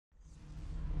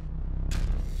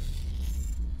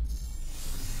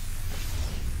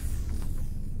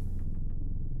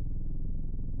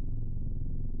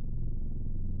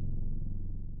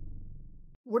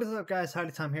What is up, guys?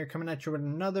 Howdy Tom here, coming at you with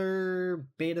another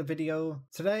beta video.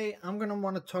 Today I'm going to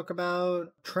want to talk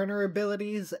about trainer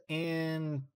abilities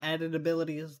and added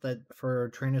abilities that for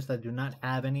trainers that do not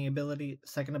have any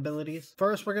second abilities.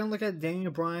 First, we're going to look at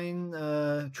Daniel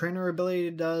Bryan. Trainer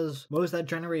ability does moves that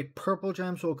generate purple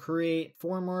gems will create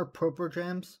 4 more purple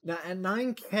gems. Now at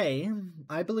 9k,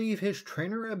 I believe his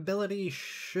trainer ability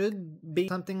should be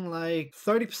something like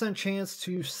 30% chance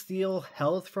to steal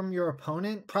health from your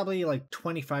opponent, probably like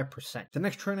 25%. The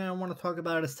next trainer I want to talk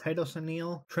about is Titus.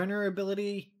 Trainer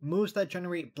ability, moves that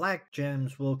generate black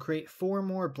gems will create 4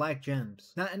 more black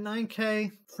gems. Now at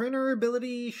 9k, trainer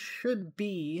ability should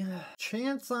be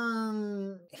chance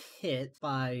on hit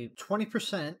by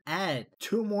 20%, add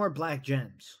 2 more black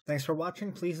gems. Thanks for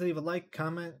watching. Please leave a like,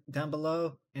 comment down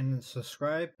below, and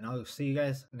subscribe, and I'll see you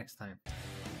guys next time.